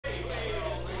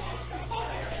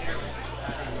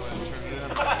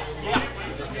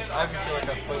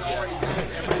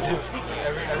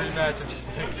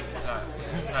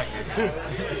Yeah,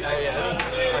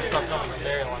 I stopped coming a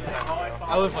very long time ago.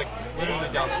 I was like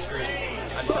literally down the street.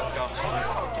 I stopped coming.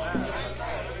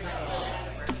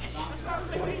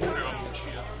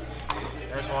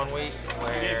 There's one week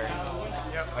where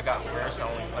I got first. I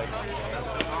only played one game.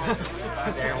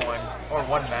 Everyone, or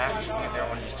one match.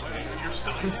 Everyone just took it.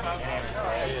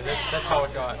 Yeah, that's how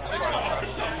it got. That's why I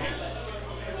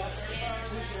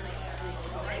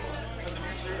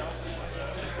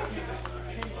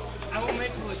I will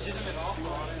make a legitimate offer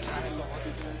on it. I have to look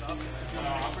this up.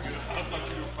 I'll let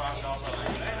you do $5.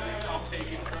 I'll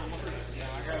take it. Yeah,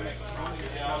 I gotta make it.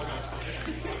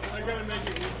 I gotta make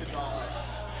it worth the dollar.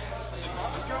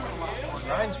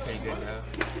 Ryan's pretty good though.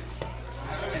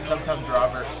 And sometimes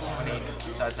Robert, when he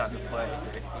decides not to play.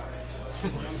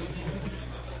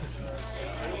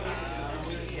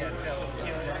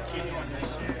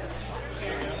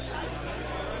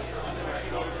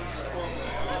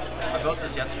 I built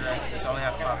this yesterday. It's only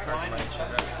have 5 cards in my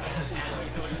shut up.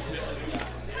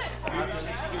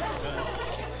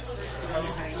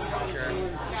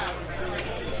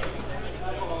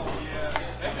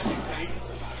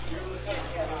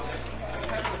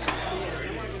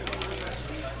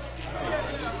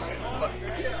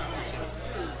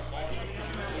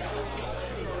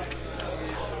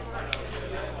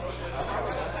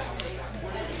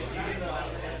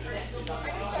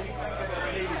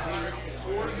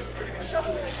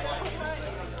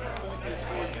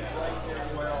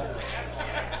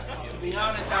 To be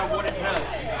honest, I wouldn't know.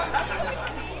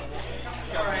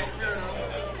 Alright, fair enough.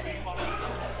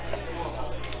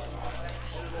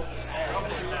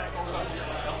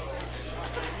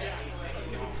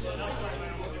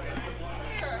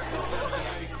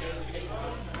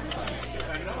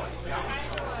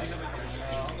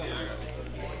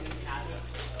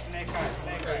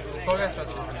 Focus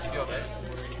on the skill base.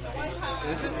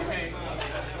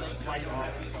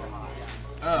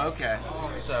 Oh, okay.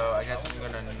 So I guess I'm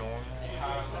gonna normal.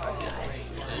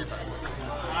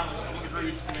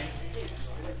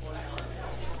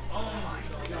 Oh my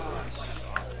gosh.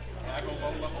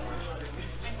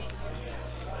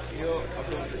 Yo, I'll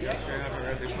go to yesterday. I haven't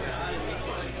read this one.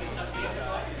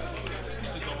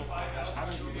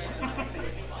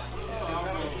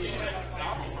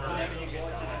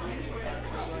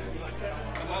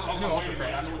 No, also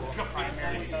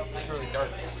it's really dark.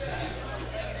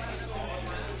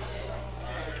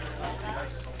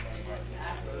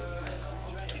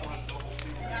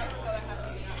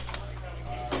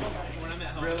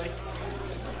 Really?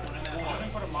 I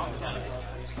didn't put a mock on it.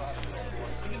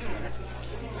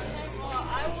 Well,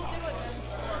 I will do it then.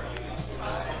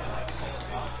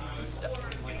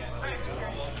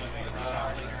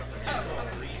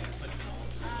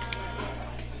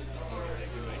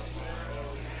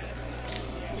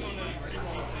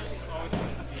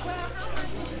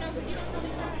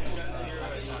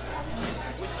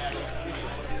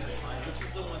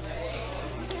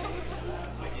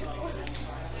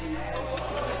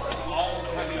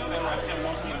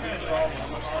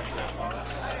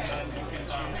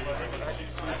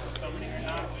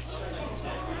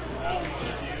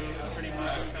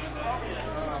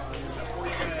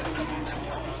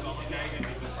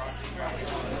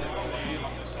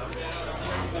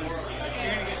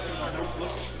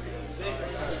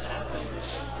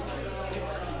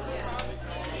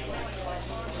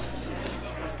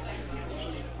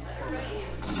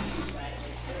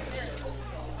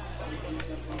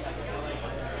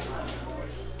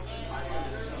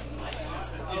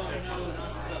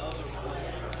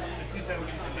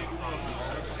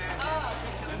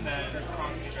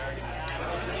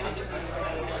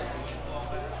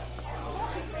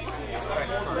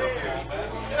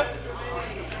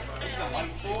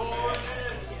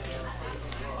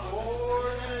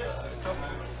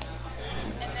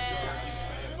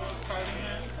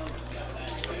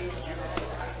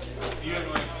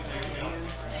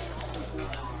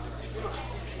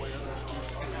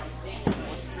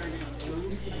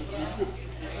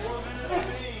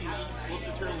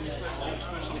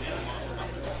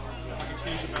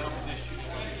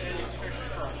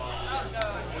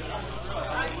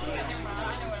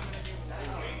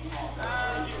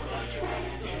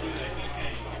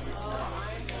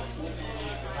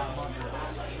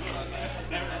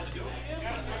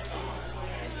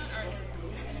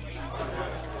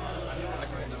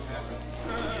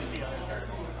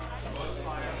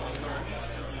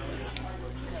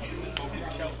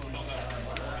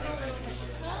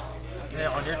 Yeah,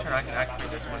 on your turn I can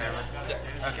activate this whenever.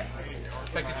 Yeah. Okay.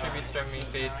 Effective tribute, start me,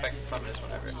 fade, effective summon this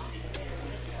whenever.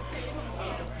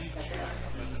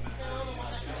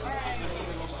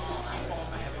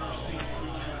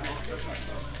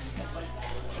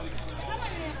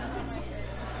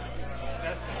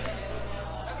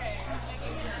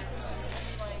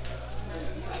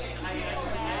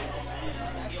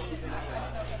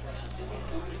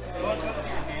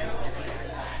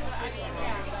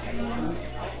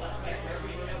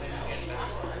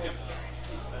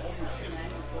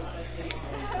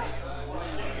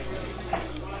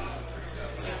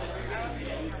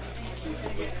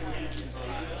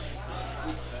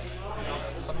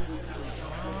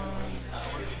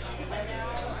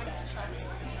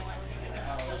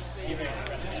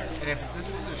 And if this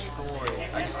is destroyed,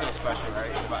 I can still special, right?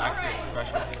 If I activate the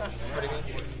special, pretty good.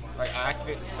 Like, I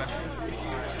activate the special,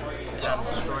 yeah, I'm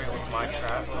destroy it with my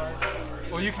trap.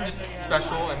 Well, you can just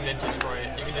special and then destroy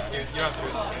it. You can just do, you don't have to do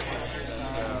it.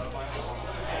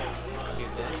 Do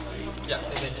this. Yeah,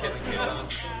 and then hit the kid on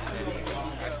it.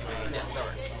 Yeah, that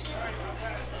works.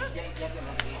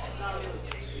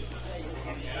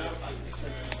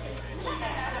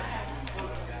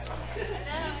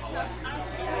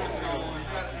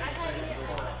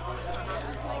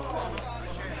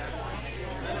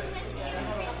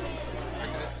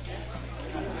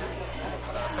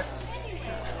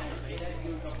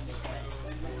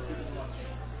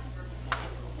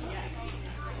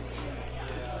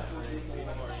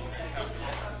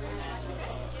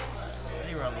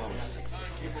 Anywhere on level 6.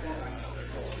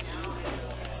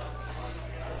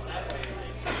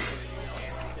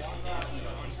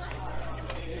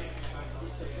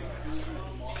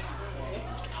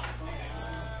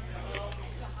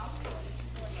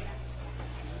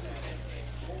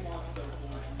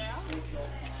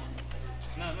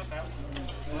 No, not that one.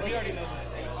 Well, he already knows what it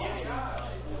is.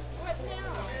 What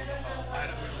now? I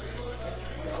don't know.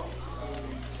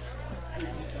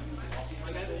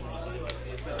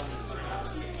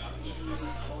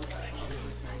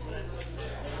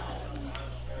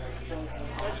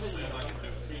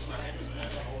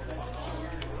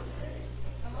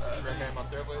 Reckon I'm up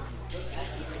there, please.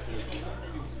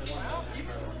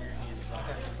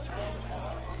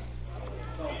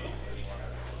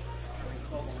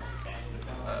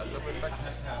 Double effect.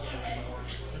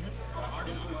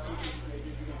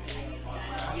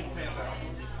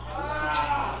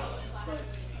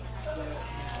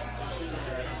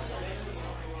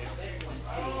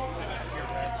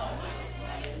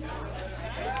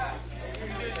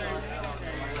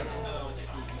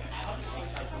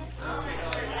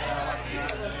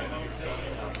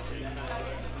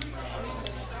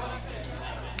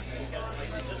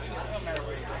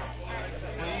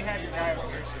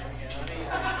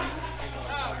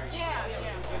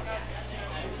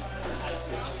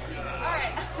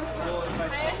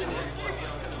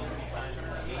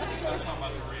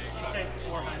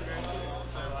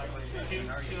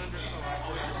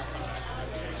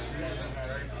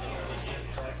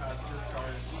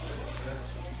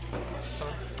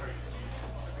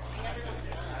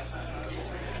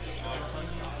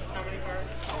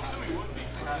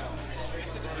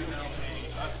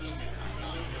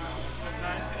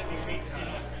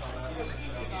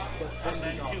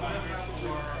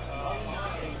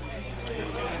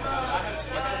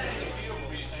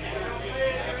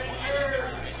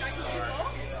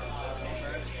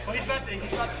 He's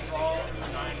got to draw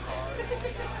 9 cards.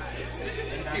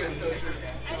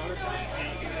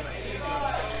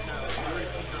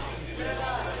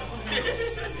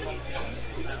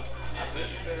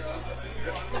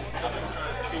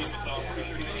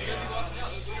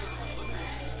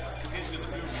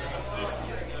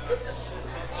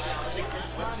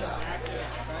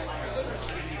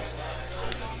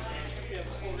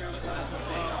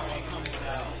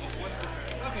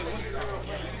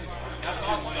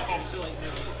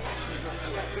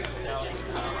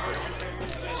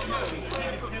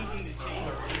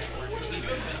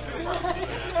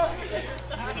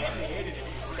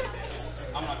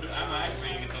 I'm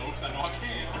activating it though, because I know I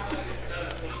can.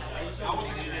 I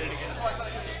wasn't going to do it again. So I thought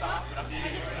I could stop, but I'm doing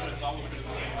it because it's always going to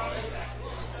do it anyway.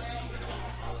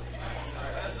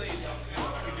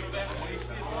 I can do that when he's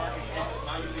still working.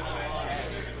 Now you do that.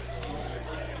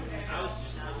 I was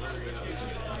just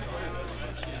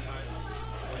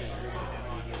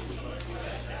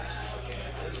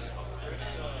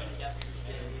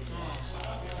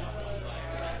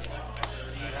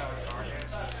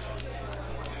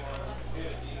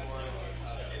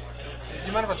do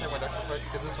you mind if I check my deck real quick?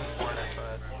 Because this one's 4 next, so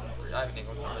I haven't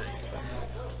even gone through it.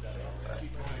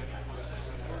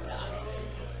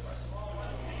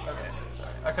 Okay.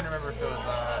 I couldn't remember if it was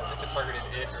if it targeted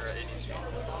it or ADC.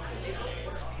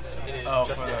 It is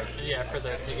just for it. Yeah, for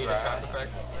the negative fast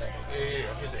effect.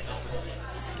 Yeah, here's it.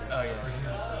 Oh yeah.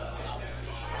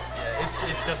 Yeah,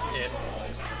 it's just it.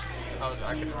 I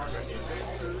couldn't remember it.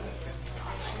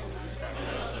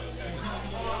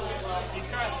 He's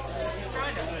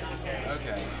trying to win, okay?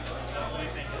 Okay.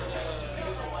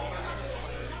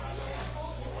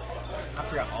 I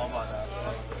forgot all about that.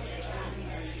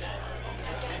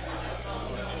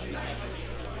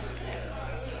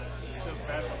 So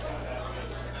bad.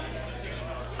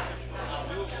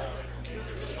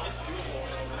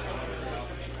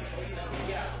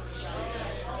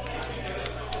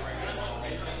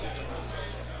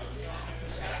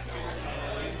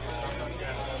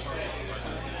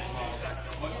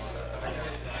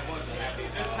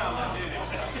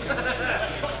 Are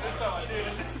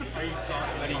you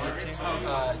What do you get to?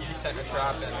 You set a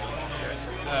trap and...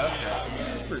 Oh,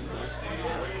 okay. Pretty cool.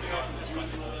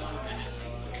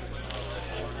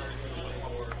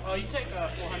 Oh, you take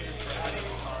 400 for any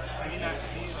card. Are you not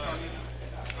these cards?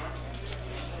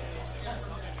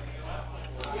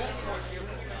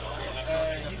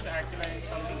 Use to activate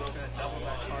something that's going to double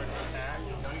that card's attack,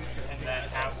 and then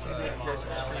have to be what's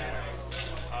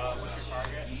your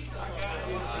target?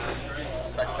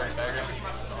 Secretary Beggar. You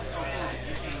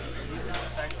can use an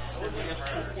effect to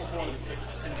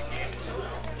syndicate.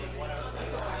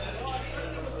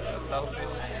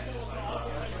 Battlefield.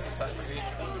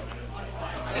 Battlefield.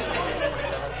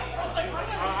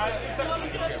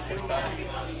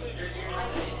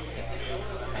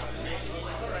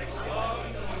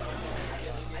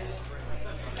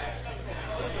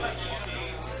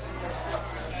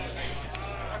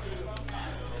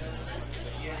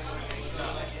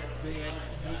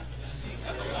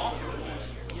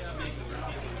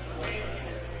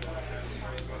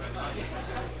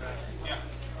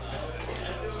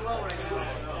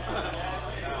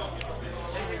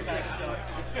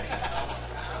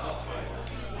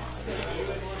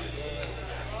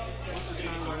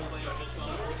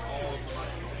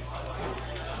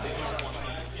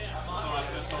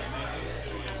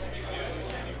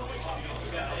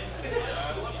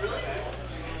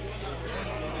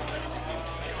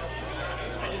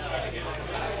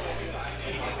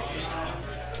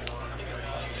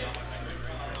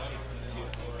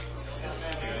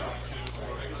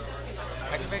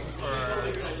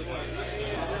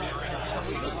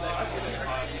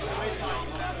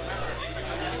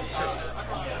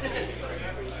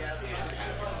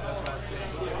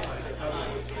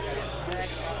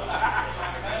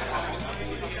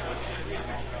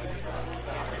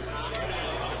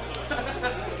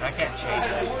 I can't change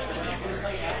it.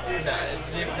 No,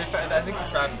 I think the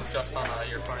trap is just on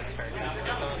your opponent's turn.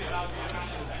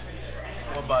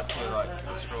 What about to like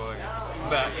destroy?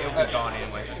 But it'll be gone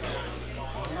anyway.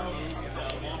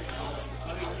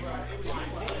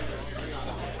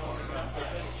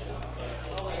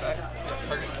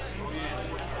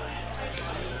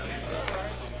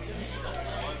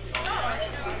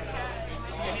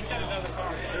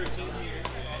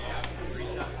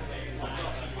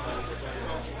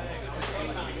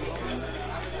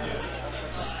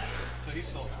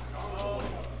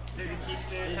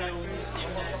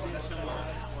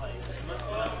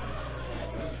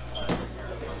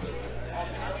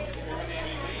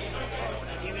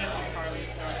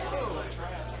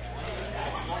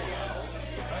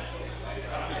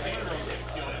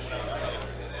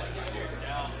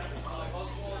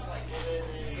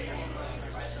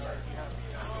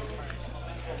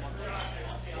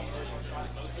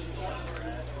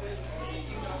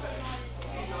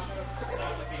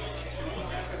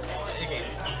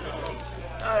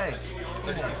 Nice.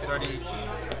 30 each.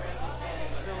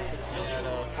 And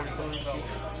 44 each. Go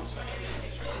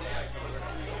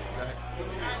ahead.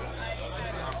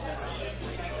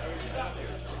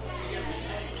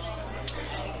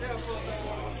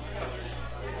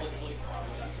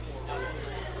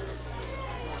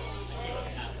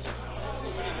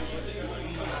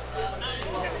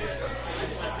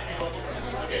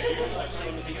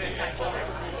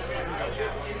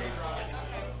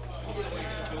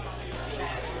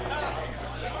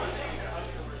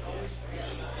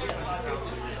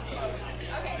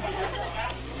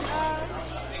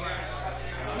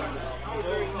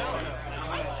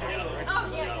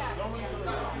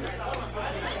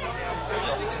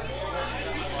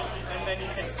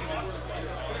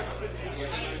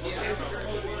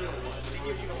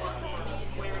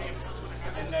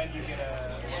 And then you get a...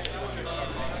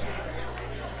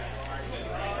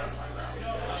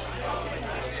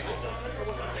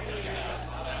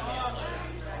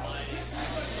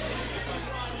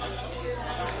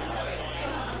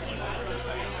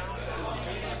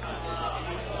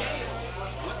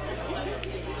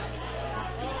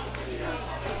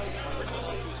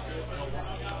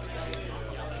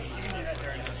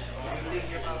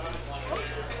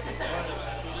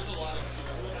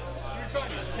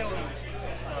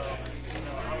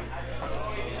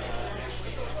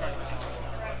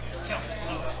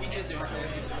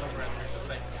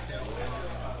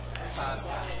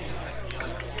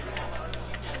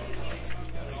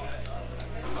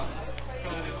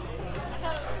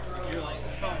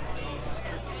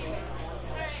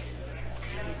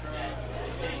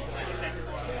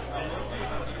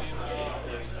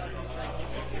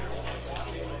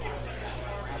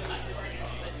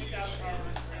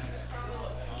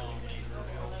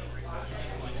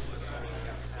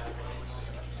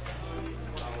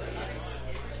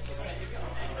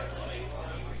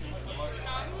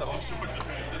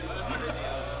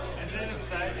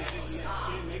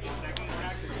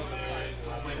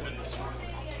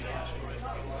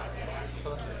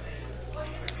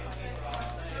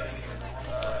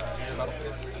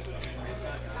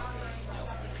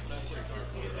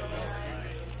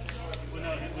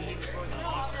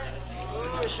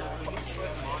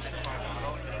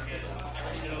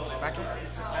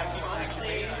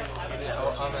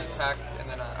 attack, and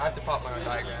then I have to pop my own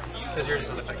diagram because yours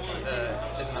isn't affected.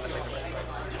 Isn't unaffected by strike.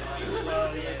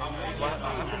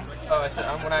 Oh, I said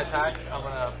when I attack, I'm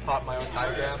gonna pop my own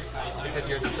diagram because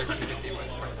yours is 3250 with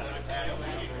strike.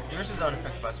 Yours is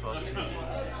unaffected by spells.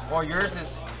 Or yours is.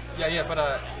 Yeah, but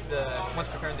once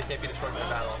per turn they can't be destroyed by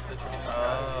battle. The tricky part.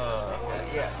 Oh,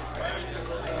 okay. Yeah.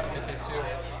 This is too.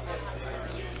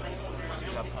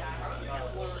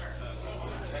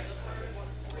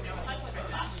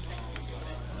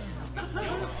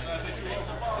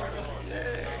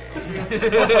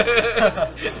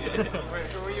 Wait,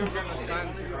 who were you going to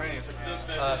send to Greene?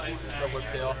 Rubber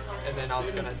tail, and then I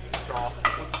was gonna draw.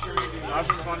 I was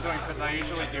just wondering because I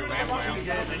usually do Ram.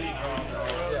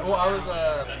 Yeah, well, I was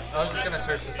just gonna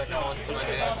search the second one for my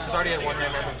hand. Cause I already had one Ram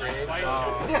in grade.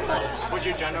 Would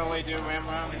you generally do Ram?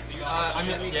 I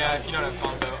mean, yeah, if you don't have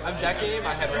combo. That game,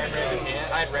 I had Ram in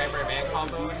hand. I had Ram and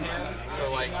combo in hand.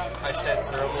 So like, I set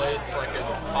Throw Blade so I could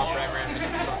pop Ram and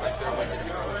put my Throw Blade into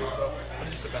combo. But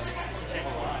it just depends.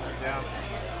 Yeah.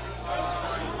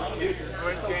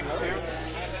 Where's game 2?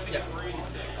 Yeah.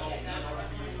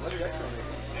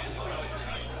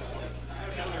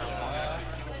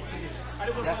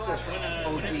 That's just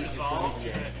OG Infinity.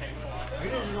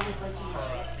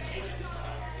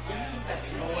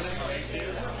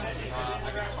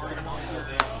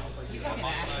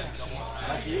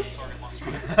 Like you?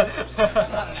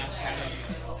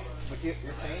 But you're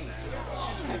saying that.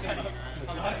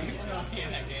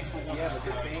 Yeah, but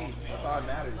you're saying that's all that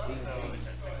matters, being sane.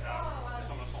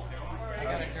 I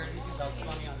got a jersey because I was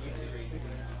funny on YouTube.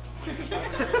 You're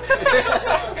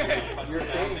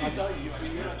saying, I tell you,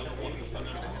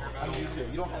 on YouTube,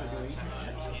 you don't have to do anything.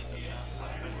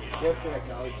 They'll still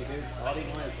acknowledge you, dude. All they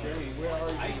want is Jeremy, where are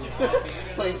you?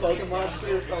 Playing Pokemon,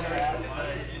 sure, so bad.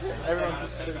 Everyone's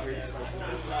just sitting here.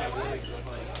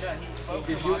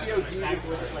 Did Yu-Gi-Oh! Do this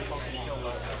with like Pokemon?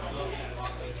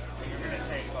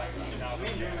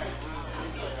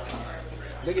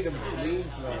 Look at them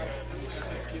sleeves, though.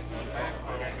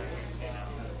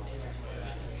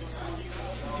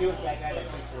 He was that guy that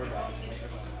played Tour Guy.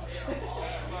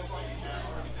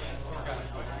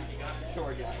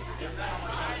 Tour Guy.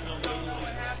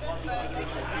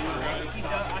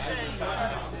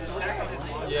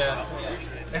 Yeah.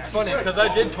 It's funny, because I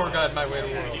did tour guide my way to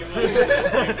world.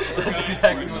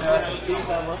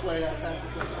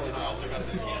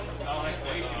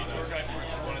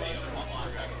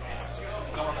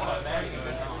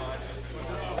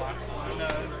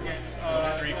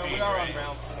 We are on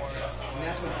round 4. And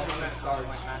that's when everyone starts.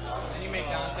 And you make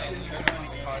Dante and you're going to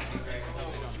make cards and Greg and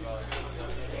they don't draw.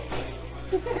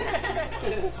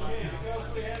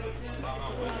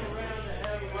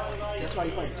 That's why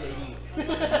you play JD.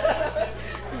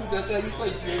 That's why you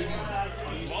play JD.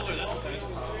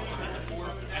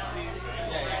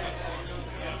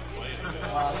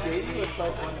 JD was so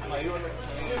fun to play. It was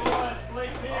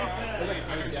like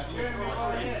very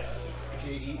definite.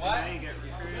 JD. What?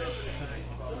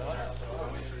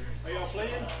 Are y'all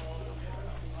playing?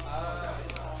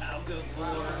 I'll go for...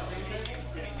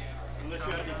 Unless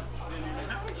you have to...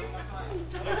 How would you...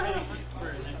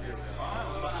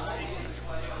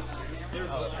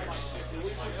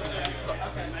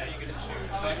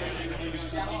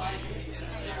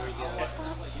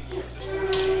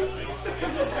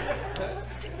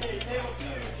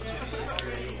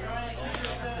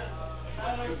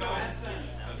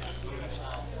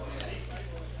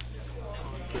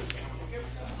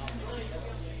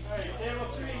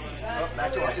 Oh,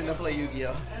 back to watching them play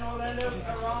Yu-Gi-Oh!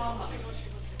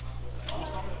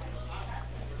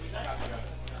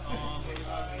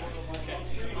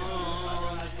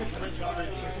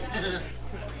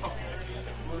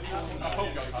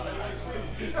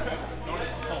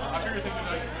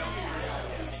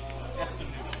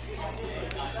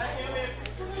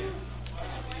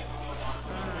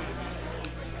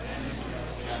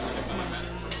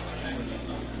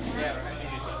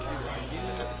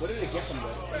 What did they get from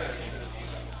this?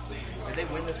 Did they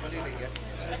win this? What did they get from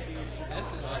this? This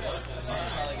is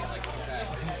probably get like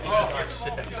Oh,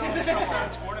 shit.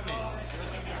 Tournament.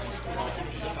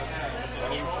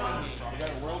 We got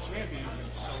a world champion.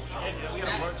 We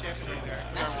got a world champion there.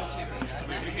 National champion.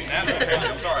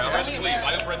 Sorry, I read the sleeve.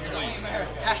 I just read the sleeve.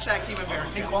 Hashtag Team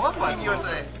America. They qualified Team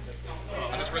USA.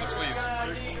 I just read the sleeve.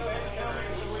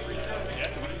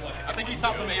 I think he's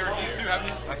top from the ART too, haven't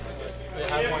you? Yeah,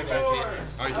 I have one in ART.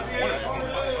 Oh, he's one of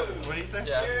them. What do you say?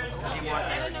 Yeah.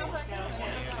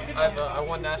 I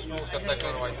won nationals, got second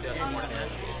on YCS, and one here.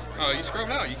 Oh, you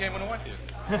scrubbed out. You can't win a white kid.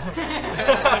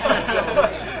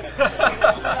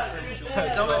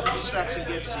 Don't let the distraction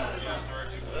get you.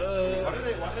 Why did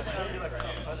they do like that?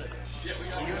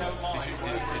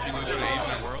 Did you lose to Abe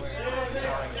in the world?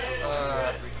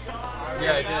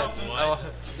 Yeah, I did.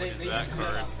 That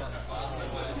card.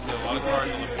 There's a lot of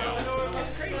cards on the field.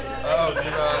 Oh,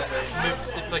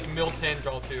 it's like mill 10,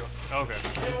 draw 2. Okay.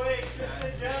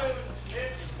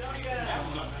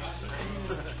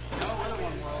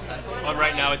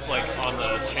 Right now it's like on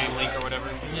the chain link or whatever.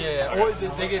 Yeah, or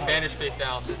they get banished face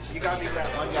down. You gotta make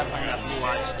that one. You gotta find that blue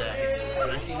eyes deck.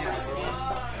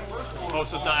 Oh,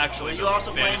 so it's not actually. Were you also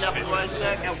playing that blue eyes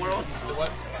deck at Worlds? The what?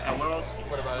 At Worlds?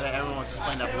 What about it? Everyone was just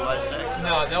playing that blue eyes deck.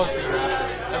 No, that was the year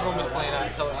after. Everyone was playing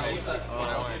that until when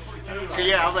I went. So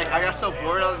yeah, I was like, I got so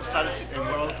bored. I decided to, and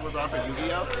Worlds was on for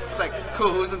Yu-Gi-Oh. It's like,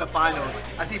 cool, who's in the finals?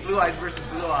 I see Blue Eyes versus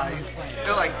Blue Eyes.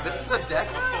 They're like, this is a deck?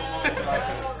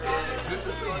 This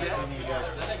is a deck?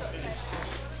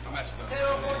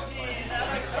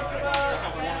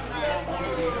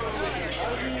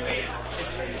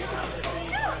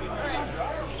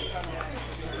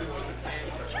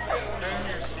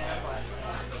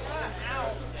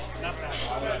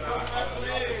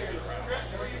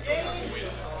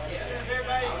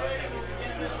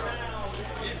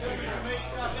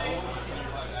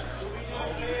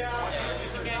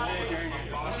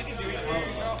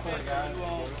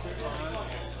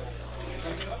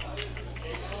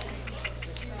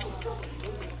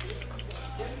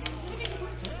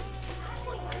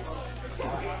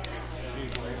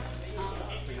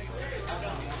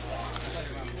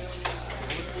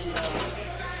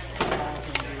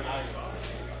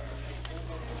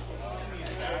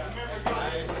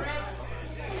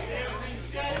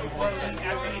 What?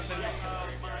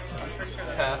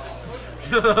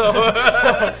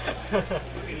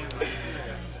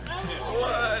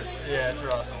 Yeah, it's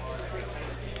rough.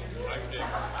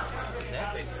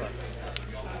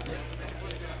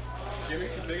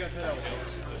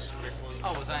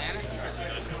 Oh, was that Anna?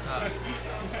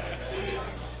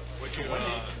 What'd you write in?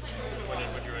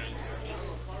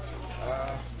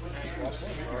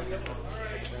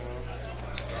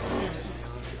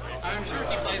 I'm sure if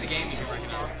you play the game, you can work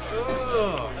it out.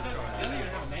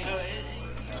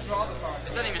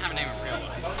 It doesn't even have a name of real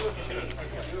life.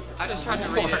 I just tried to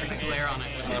read it and glare on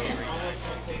it with no reason.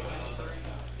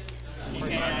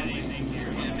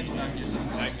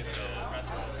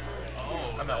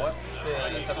 I'm at what?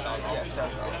 Yeah, tough out. Yeah,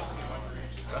 tough out.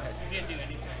 Go ahead. You can't do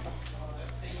anything.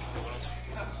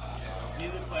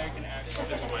 Neither player can actually.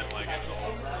 Just went like it's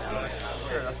all.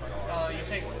 Sure, that's fine. You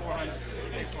take 400.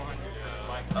 You take 400.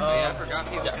 Yeah, I forgot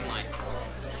people can like.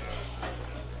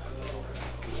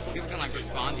 People can like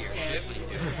respond to your shit when you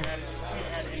do it.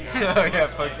 Oh yeah,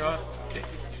 Pokemon.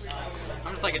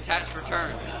 I'm just like attached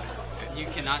return. You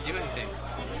cannot do anything.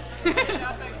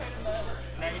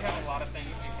 Now you have a lot of things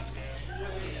you can do.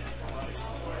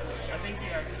 I think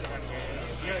you actually have to.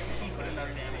 You can put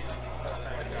another damage on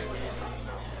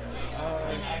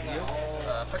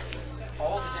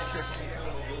All the damage.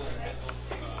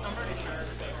 I'm pretty sure.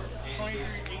 23,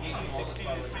 18, 16,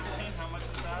 and 16. How much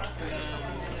is that? And then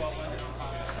 1200 on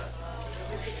top.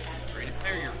 Ready to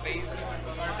clear your face?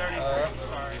 Or 33.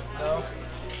 Sorry. No.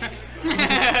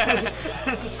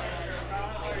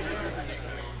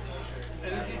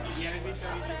 Yeah, it'd be 36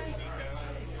 in Pico.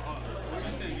 We're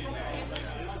just gonna get that.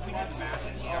 If we did the math,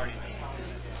 it's already there.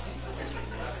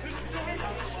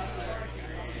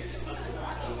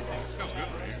 Feels good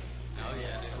right here. Oh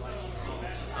yeah.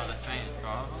 Oh, that's fine.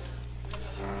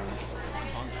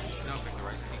 No, pick the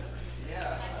right seat.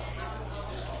 Yes.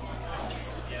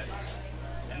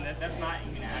 And that's not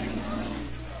even adding.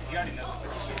 You already know the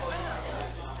first.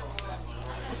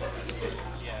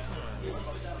 Yeah.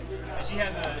 And she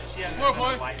has a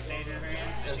light stage in her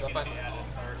hand. And she can add a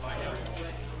third light. You already know.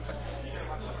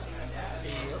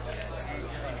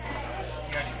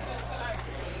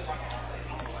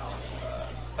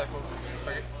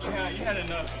 You had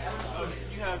enough.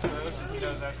 You have those, and he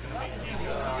knows that's going to be easy. You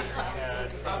had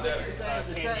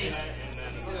Cantina, and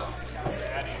then you're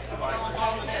adding light.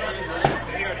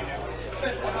 So he already knows.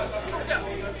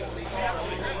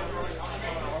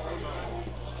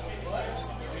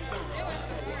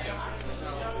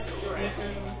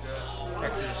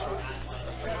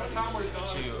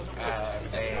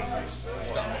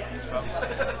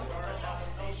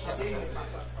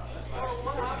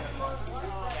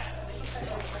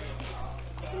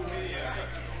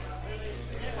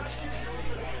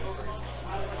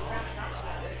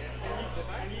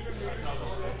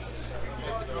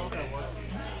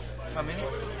 How many? 3.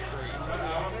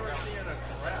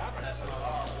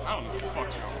 I don't know what the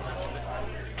fuck's going on.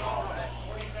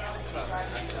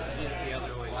 The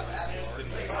other way.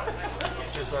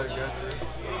 Just let it go through.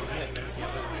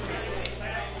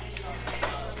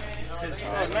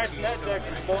 nice net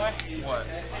deckers, boy. What?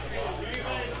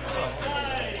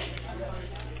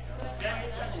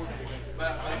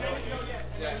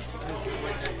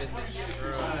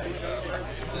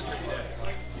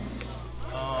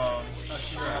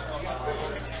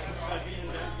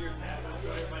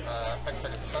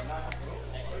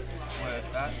 With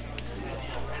that?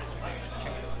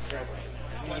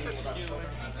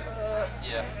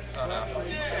 Yeah. Oh no.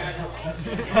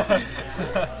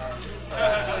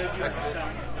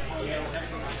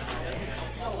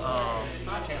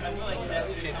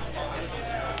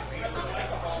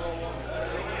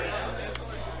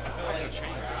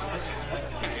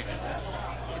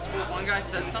 One guy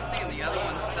says something and the other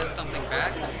one says something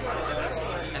back,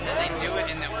 and then they do it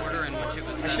in the order in which it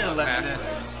was said back.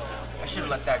 I should have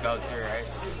let that go through, right?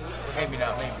 Maybe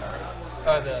not, maybe not.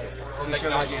 The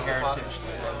technology heritage.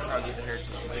 I'll get the heritage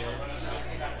later.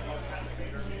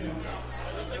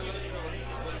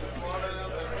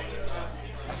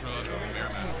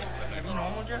 Have you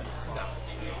normal, Jeff? No.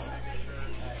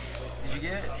 Did you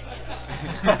get it?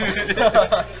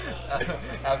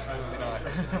 Absolutely not.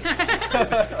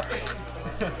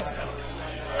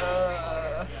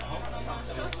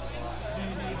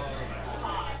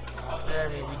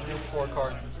 Jeremy, we drew 4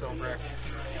 cards and still brick.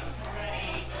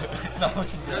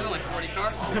 There's only 40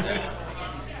 cards.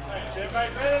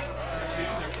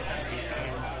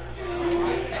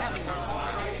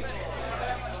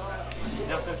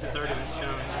 Now since it's already been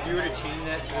shown, if you were to change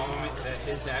that to the moment that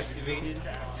his activated,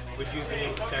 would you have been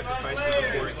able to sacrifice it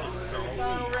before it installed?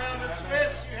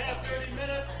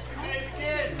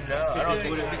 No, I don't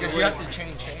think because you have to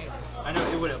chain. I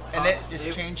know it would have. And then just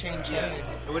chain. Yeah,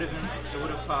 it would have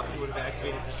popped. It would have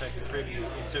activated the second tribute,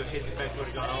 and so his effect would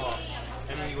have gone off,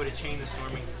 and then you would have chained the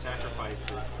storming to sacrifice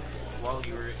it while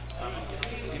you were summoning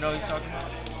it. You know what he's talking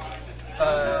about?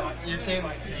 You're saying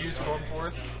use Storm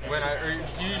Force when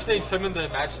you're saying summon the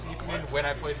match sequence when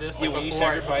I played this? Yeah, when you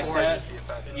sacrifice that.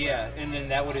 I Yeah, and then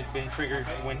that would have been triggered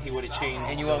when he would have chained.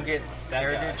 And you won't get that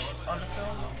heritage guy. on the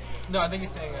film? No, I think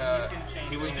he's saying if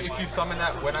you summon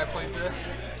that when I played this,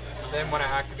 then when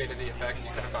I activated the effect, you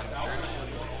could have gotten the search.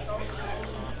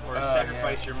 Or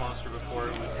sacrifice your monster before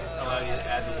it would allow you to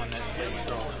add the one that lets you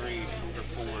draw 3 or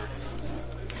 4.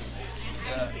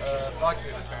 Yeah, I'll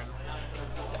activate the turn.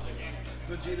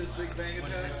 Vegeta's Big Bang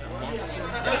Attack.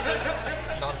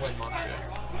 Non-win monster.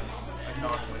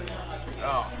 Non-win.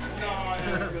 Oh. No, I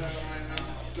know.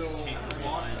 Still.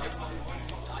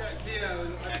 Yeah,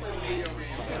 I play video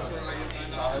games. That's where I get my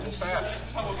knowledge. It's fast.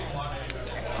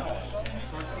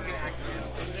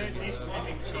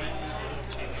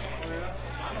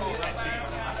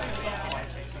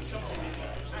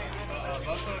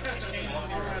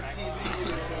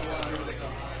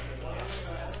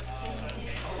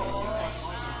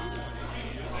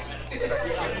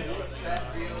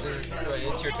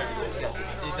 It's your turn.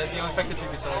 That's the only effect that you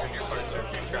can tell when your card starts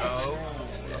being trapped. Oh.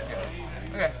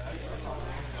 Okay. Okay.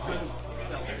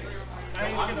 I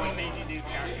used to when made you do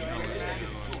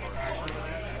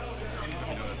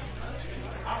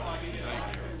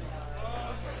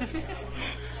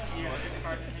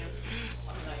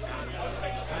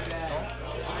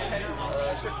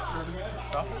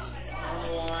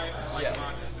Yeah.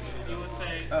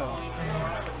 Oh.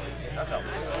 That's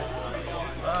helpful.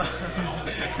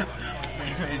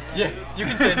 Yeah, you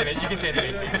can say anything. You can say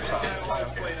anything.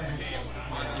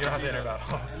 You don't have to enter about.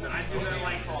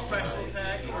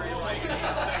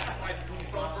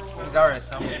 He's already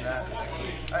summoned that.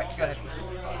 Alright, go ahead.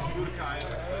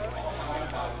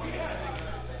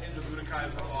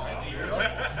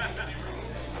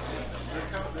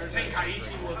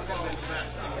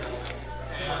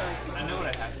 I know what I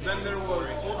have to do. Then there was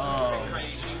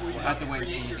I have to wait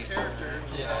until you get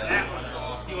Yeah.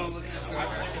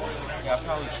 Yeah, I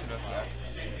probably should have, yeah.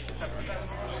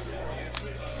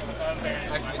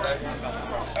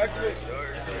 Actually,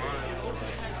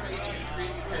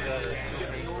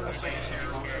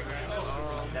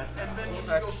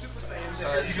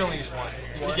 you can only use one.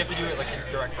 You have to do it like in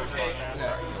direct first call.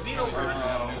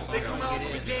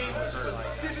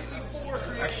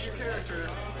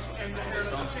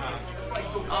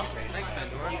 Oh, thanks,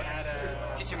 Pandora.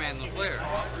 Get your man the flare.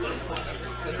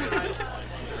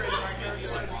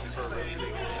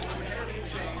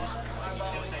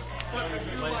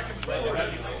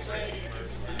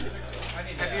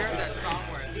 Have you heard that song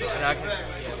where it's And I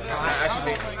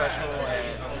activate the special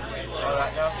and all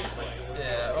that now?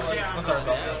 Yeah. What card is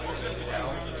that?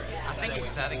 I think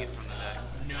he's setting it from the deck.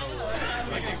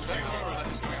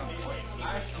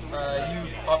 You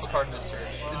pop a card in this turn.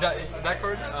 That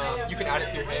card, you can add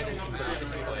it to your hand and consider it to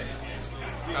play.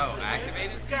 Oh,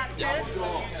 activated? Yeah.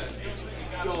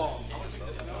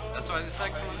 why the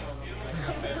second one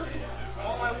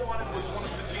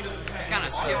kind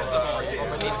of skips the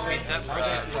between three steps for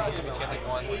that. The mechanic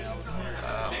one, when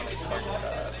they start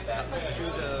that.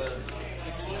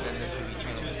 And then this would be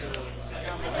training.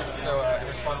 So,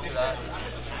 in response to that,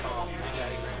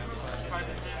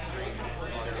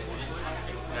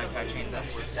 Can I change that?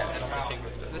 yeah, it'll make things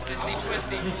The twisty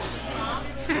twisty.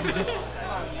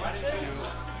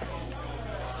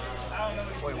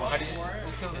 Wait, well, how do you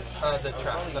kill the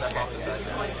traps that I bought with that?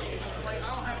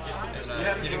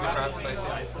 And, using the traps that I see.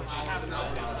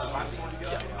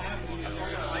 Yeah.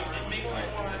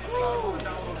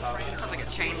 Sounds like a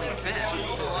chain link fence.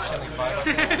 Chain link 5.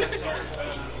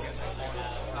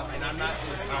 I'm not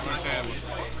saying.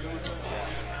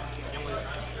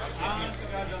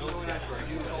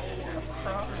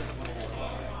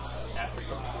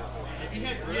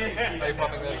 Are you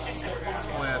popping this?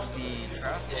 With the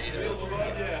trap? Yeah, either way.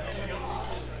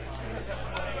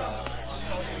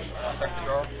 Effect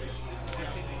draw.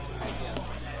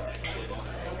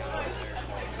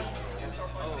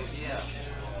 Oh, yeah.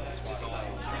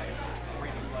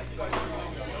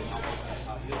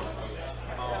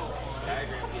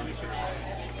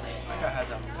 I had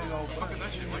that big old fucking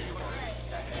that shit.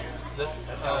 This,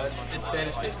 it's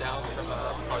banished face down from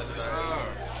part of the diagram.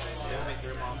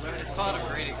 It's called a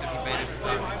great except you banish the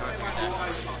same card to your deck.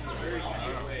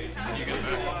 Did you get it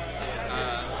back?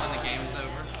 When the game's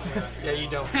over. Yeah, you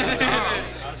don't. Is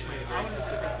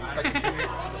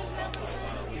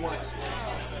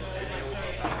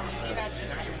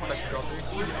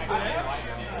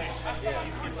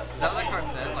that what that card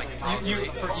says? Like,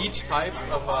 For each type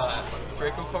of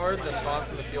Draco card that's gone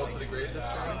from the field to the grave this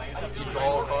turn, you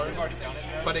draw a card,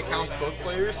 but it counts both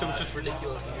players, so it's just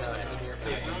ridiculous in the mirror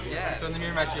phase. Yeah. So in the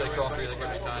mirror match, you like draw 3 like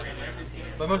every time,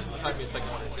 but most of the time it's like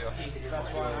 1 or 2.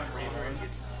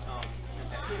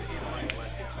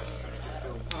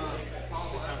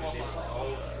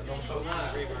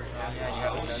 Yeah, you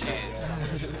haven't done that.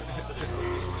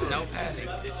 No padding.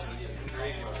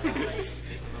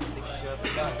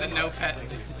 The no padding.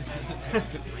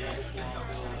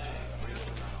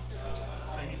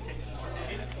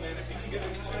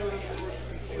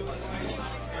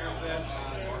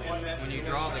 When you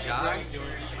draw the guy,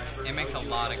 it makes a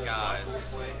lot of guys.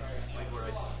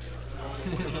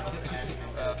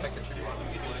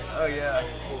 Oh, yeah.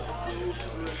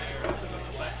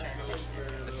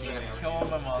 Let's see, I'm killing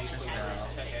my monsters now.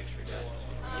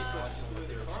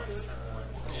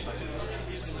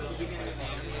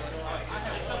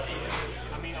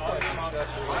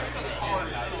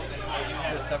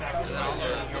 And then all the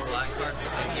black cards,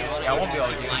 Yeah, I won't be able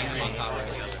to do lines anything. on top of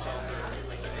each other.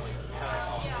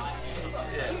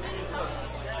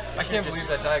 I can't believe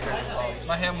that diagram was solved.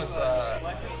 My hand was,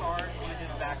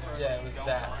 yeah, it was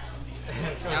that. I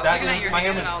was looking at your my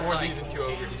hand hand and I was was 4 like, Ds and 2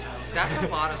 ogres. that's a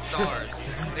lot of stars.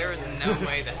 There is no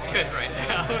way that's good right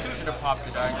now. Should have popped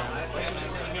the diagram.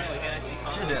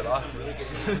 Sure did, lost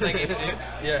it. Like game 2?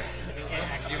 Yeah.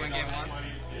 You win game 1?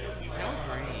 That was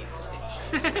great.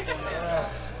 Yeah.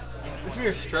 This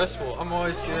mirror's stressful. I'm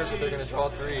always scared that they're gonna draw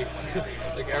 3.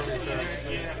 Like every turn.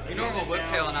 You normal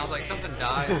whiptail and I was like, something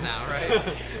dies now, right?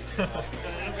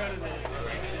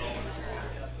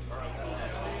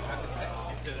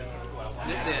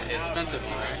 This is the expensive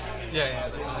one, right? Yeah.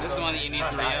 This is the one that you need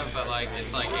 3 of, but like it's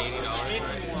like $80,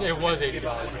 right? It was $80. It's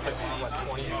like what,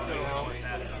 20 now?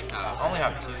 I only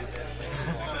have 2.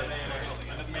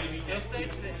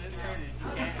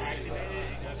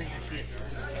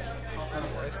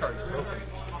 This card's broken.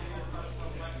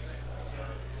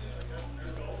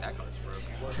 That card's broken.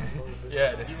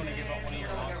 Yeah, it is.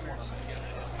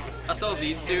 I saw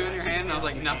these 2 in your hand and I was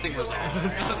like, nothing was off.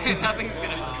 Nothing's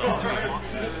gonna dissolve.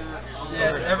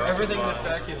 Yeah, everything in this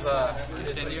deck is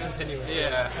Continuous?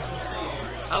 Yeah.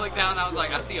 I looked down and I was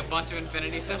like, I see a bunch of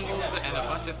infinity symbols and a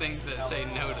bunch of things that say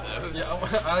no to those. Yeah,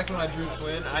 I like when I drew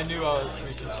Twin, I knew I was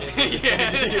reaching champion.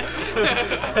 Yeah.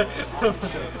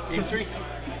 E3?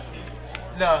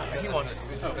 No, he won it.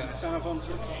 Sign up on the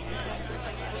circle.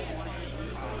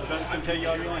 I can tell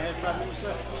y'all you only had 5 minutes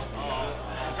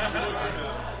left.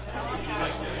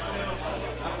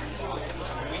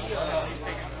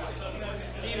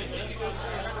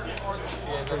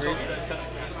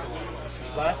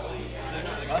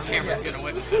 The camera's gonna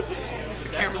witness it. The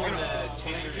camera's gonna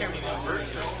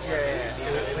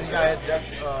Yeah. When you guys,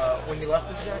 when you left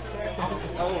the deck,